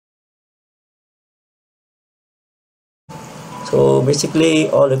So basically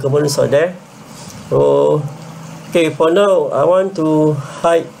all the components are there. So okay, for now I want to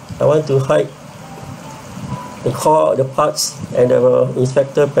hide the core, the parts, and the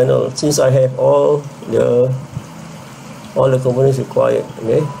inspector panel, since I have all the components required.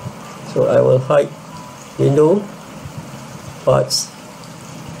 Okay, so I will hide window, parts,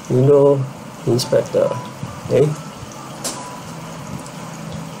 window, inspector. Okay.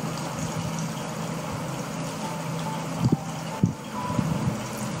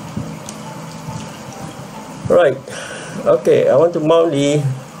 Right. Okay, I want to mount the.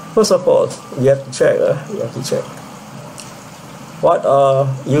 First of all, you have to check. What are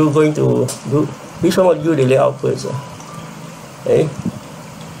you going to do? Which one will you the layout first? Okay.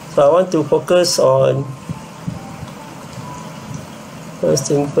 So I want to focus on first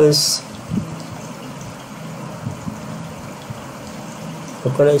thing first. The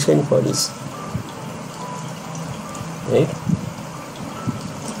connection for this. Okay.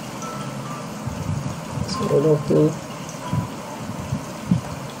 So okay.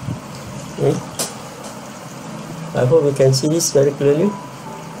 Okay. I hope you can see this very clearly.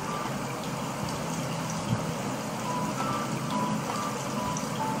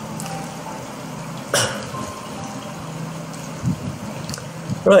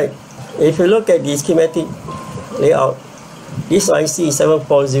 Right, if you look at the schematic layout, this IC is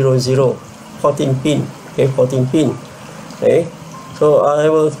 7400, 14 pin, okay, 14 pin. Okay, so I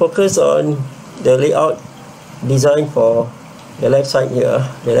will focus on the layout design for the left side here,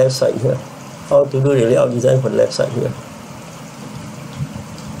 how to do the layout design for the left side here.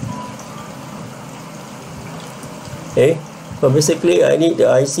 Okay, so basically I need the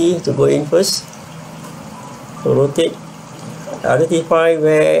IC to go in first. So rotate, identify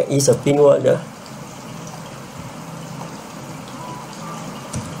where is a pin 1.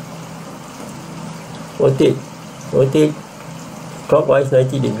 Rotate clockwise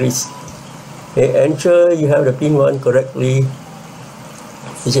 90 degrees. Okay, ensure you have the pin 1 correctly.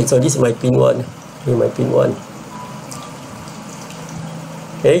 So this is my pin 1. Okay, my pin 1.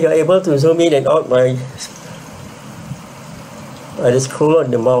 Okay, you are able to zoom in and out by I just scroll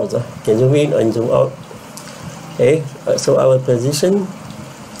on the mouse. Can zoom in and zoom out. Okay, so I will position.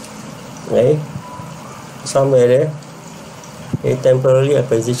 Okay, somewhere there. Okay, temporarily I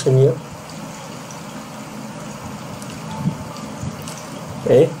position here.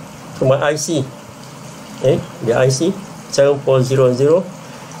 Okay, so my IC. Okay, the IC 7400,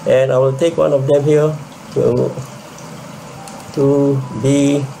 and I will take one of them here to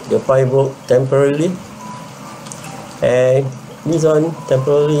be the 5 volt temporarily, and this one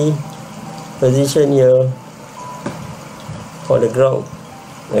temporarily position here for the ground.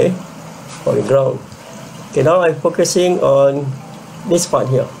 Okay, for the ground. Okay, now I'm focusing on this part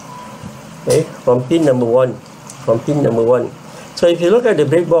here. Okay, from pin number 1. So if you look at the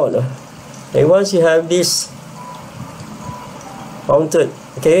breadboard, and once you have this mounted,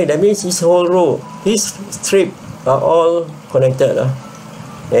 okay, that means this whole row, this strip are all connected.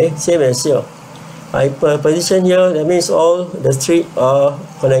 Okay, same as here. I position here, that means all the strip are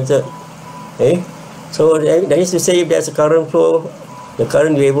connected. Okay, so that is to say, if there's a current flow, the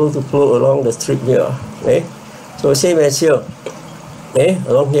current will be able to flow along the strip here. Okay, so same as here. Okay,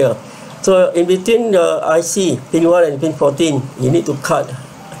 along here. So in between the IC pin 1 and pin 14, you need to cut.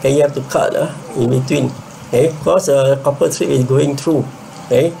 Okay, you have to cut in between. Okay, because the copper strip is going through.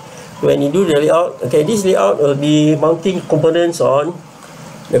 Okay, when you do the layout, okay, this layout will be mounting components on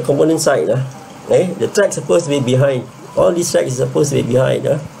the component side. Okay, the track is supposed to be behind. All these tracks is supposed to be behind.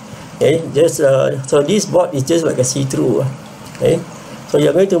 Okay, just so this board is just like a see-through. Okay, so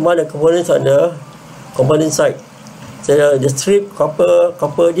you're going to mount the components on the component side. So the strip, copper,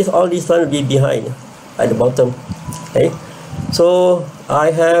 this, all this one will be behind at the bottom. Okay, so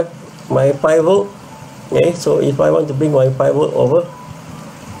I have my 5 volt. Okay, so if I want to bring my 5 volt over,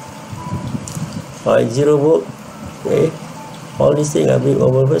 my 0 volt, okay, all these things I bring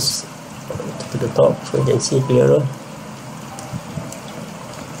over first to the top so you can see clearer.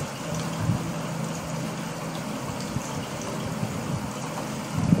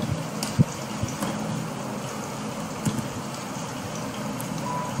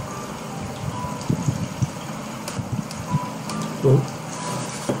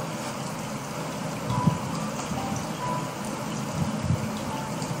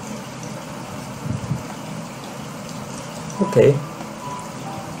 Okay,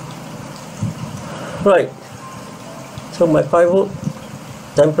 right, so my 5 volt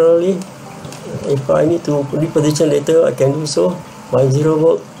temporarily, if I need to reposition later, I can do so. My 0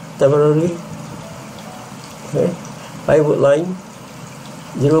 volt temporarily. Okay, 5 volt line,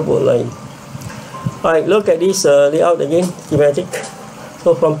 0 volt line. Alright, look at this layout again, schematic.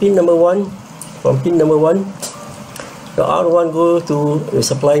 So from pin number 1, the R1 go to the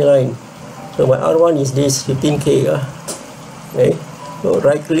supply line. So my R1 is this 15K. Okay, so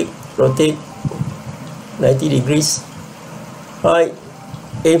right click, rotate 90 degrees. Alright,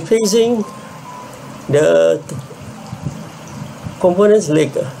 in Fritzing, the components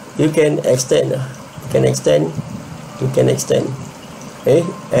leg, you can extend, okay,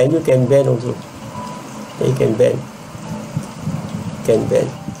 and you can bend also. You can bend.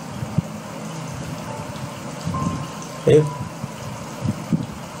 Okay.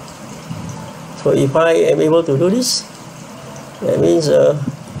 So if I am able to do this, that means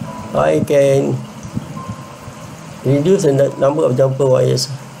I can reduce the number of jumper wires.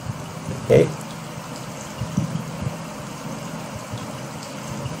 Okay.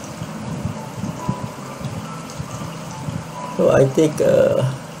 So I take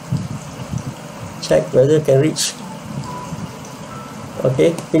check whether it can reach.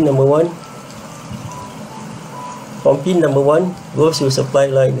 Okay, pin number 1. From pin number 1 goes to supply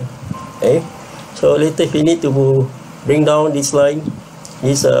line. Okay, so later if you need to bring down this line,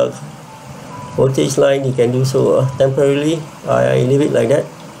 this voltage line, you can do so. Temporarily I leave it like that.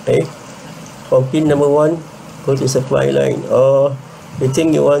 Okay, from pin number 1 go to supply line, or you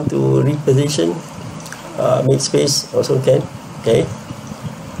think you want to reposition, make space also can. Okay,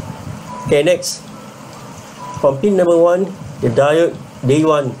 next, from pin number 1, the diode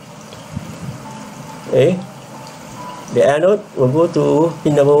D1. Okay, the anode will go to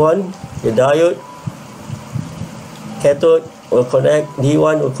pin number 1. The diode cathode will connect,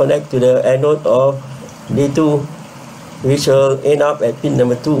 D1 will connect to the anode of D2, which will end up at pin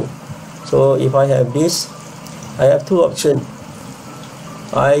number 2. So if I have this, I have two options.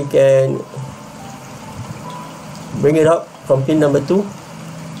 I can bring it up from pin number 2.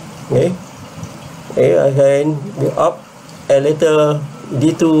 Okay, I can be up, and later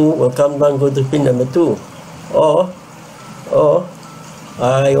D2 will come down, go to pin number 2, or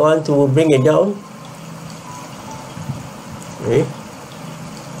I want to bring it down. Okay,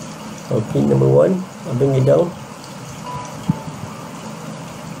 so pin number 1, I'll bring it down.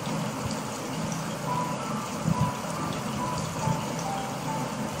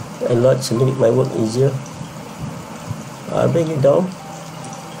 And not to make my work easier, I'll bring it down.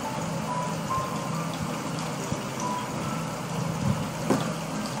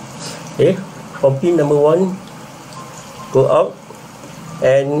 Okay, from pin number 1, go out,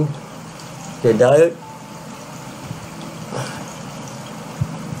 and the diode,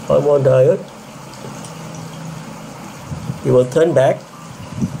 one more diode, it will turn back.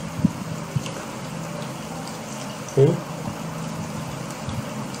 Okay.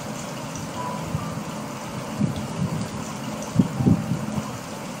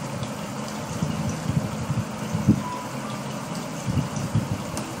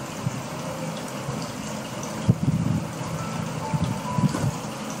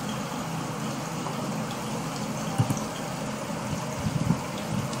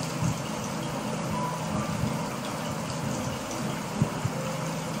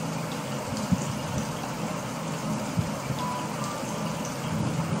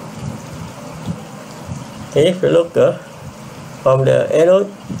 If you look from the anode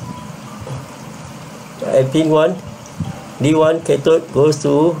at pin 1, D1 cathode goes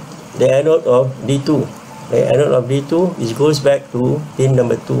to the anode of D2. The anode of D2 goes back to pin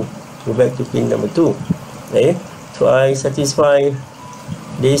number 2. Okay, so I satisfy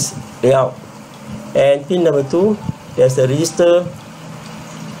this layout. And pin number 2, there's a resistor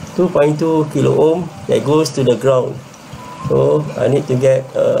 2.2 kilo ohm that goes to the ground. So I need to get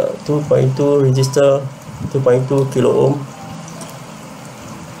 2.2 resistor, 2.2 kilo ohm.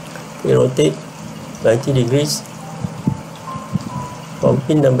 Okay, rotate 90 degrees from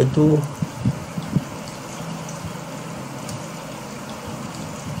pin number 2.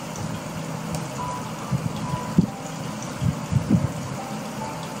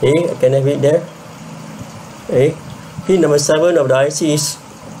 Okay, I can have it there. Okay, pin number 7 of the IC is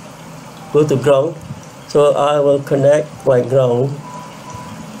go to ground, so I will connect my ground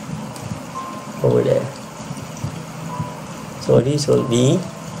over there. So this will be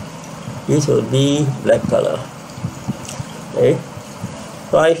black color. Okay,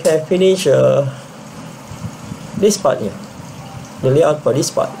 so I have finished this part here, the layout for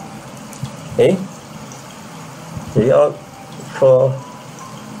this part. Okay, the layout for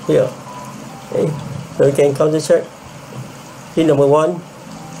here. Okay, so you can counter check. Pin number 1,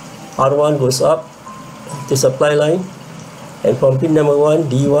 R1 goes up to supply line, and from pin number 1,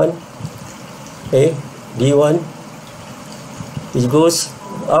 D1, okay, D1, it goes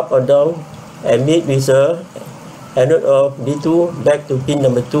up or down and meet with the anode of D2 back to pin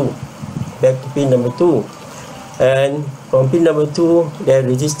number 2, and from pin number 2 there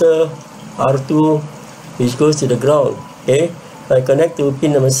resistor R2 which goes to the ground. Okay, I connect to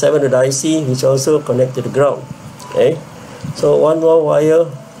pin number 7 of the IC, which also connect to the ground. Okay, so one more wire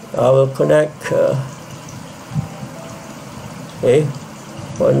I will connect. Okay,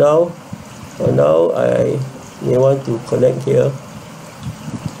 for now I may want to connect here.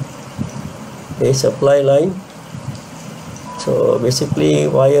 Okay, supply line. So basically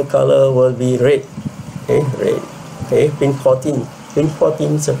wire color will be red. Okay, red. Okay, pin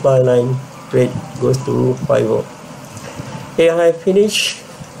 14 supply line, red, goes to 5 volt. Okay, I finish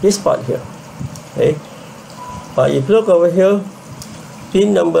this part here. Okay, but if you look over here,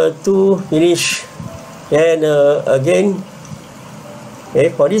 pin number 2 finish, and again, okay,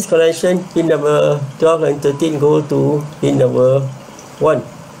 for this connection, pin number 12 and 13 go to pin number 1.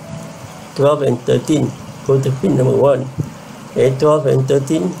 12 and 13 go to pin number 1. Okay, 12 and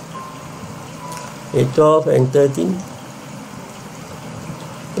 13. Okay, 12 and 13.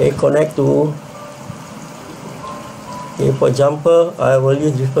 Okay, connect to. Okay, for jumper, I will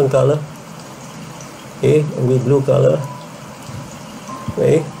use different color. Okay, with blue color.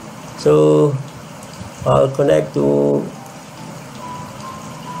 Okay, so I'll connect to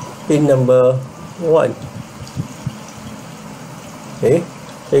pin number 1. Okay,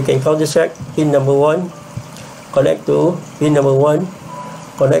 so you can counter check pin number 1, connect to pin number 1,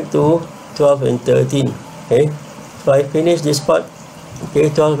 connect to 12 and 13. Okay, so I finish this part. Okay,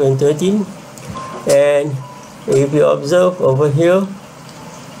 12 and 13, and if you observe over here,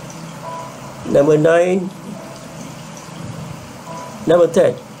 number 9, number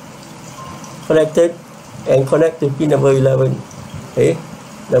 10 connected, and connect to pin number 11. Okay,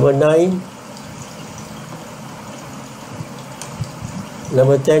 number 9,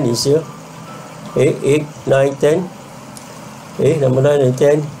 number 10 is here. Okay, 8, 9, 10. Okay, number 9 and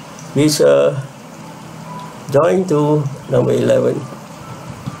 10 which join to number 11.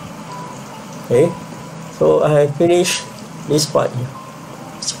 Okay, so I have finished this part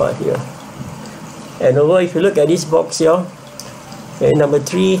here, and over, if you look at this box here, okay, number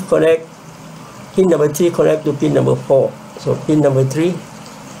 3 connect, pin number 3 connect to pin number 4. So pin number 3,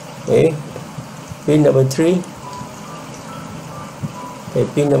 okay, pin number 3, okay,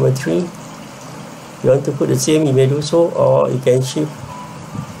 pin number 3. You want to put the same, you may do so, or you can shift.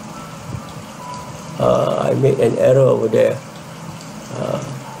 I made an error over there.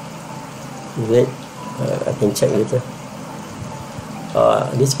 I can check later.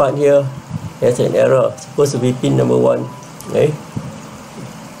 This part here, there's an error. Supposed to be pin number 1. Okay.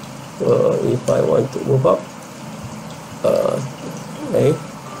 So if I want to move up, okay.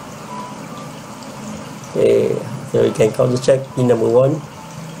 Okay. So you can counter check pin number 1.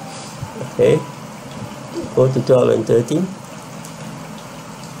 Okay. Go to 12 and 13.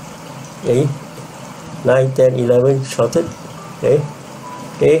 Okay. 9, 10, 11 shorted. Okay.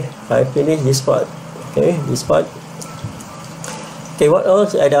 Okay, I finished this part. Okay, this part. Okay, what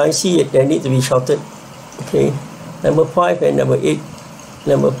else at the IC that need to be shorted? Okay, number 5 and number 8.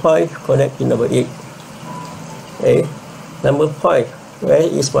 Number 5 connect to number 8. Okay, number 5. Where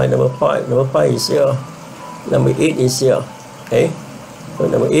is my number 5? Number 5 is here. Number 8 is here. Okay, so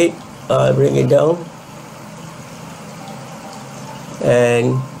number 8, I'll bring it down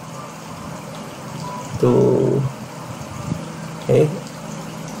and to, okay,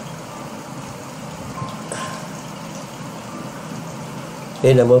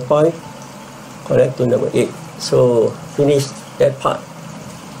 okay, number 5 connect to number 8. So finish that part.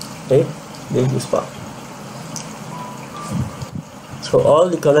 Okay, this part. So all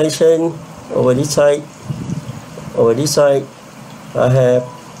the connection over this side, I have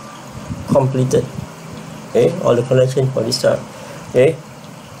completed. Okay, all the connection for this side. Okay,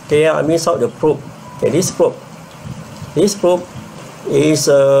 okay, I miss out the probe. Okay, this probe is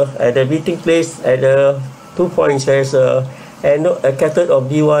at the meeting place at the 2 points. There's a cathode of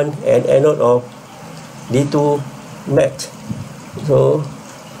D1 and anode of D2 match. So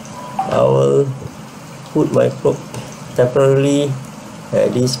I will put my probe temporarily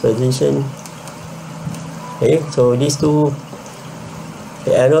at this position. Okay, so these two,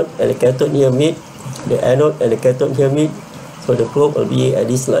 the anode and the cathode here meet, the anode and the cathode here meet, so the probe will be at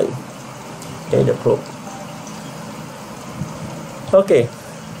this line. Okay, the probe. Okay,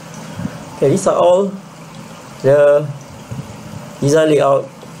 okay, these are all the design layout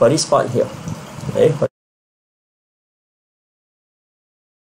for this part here. Okay.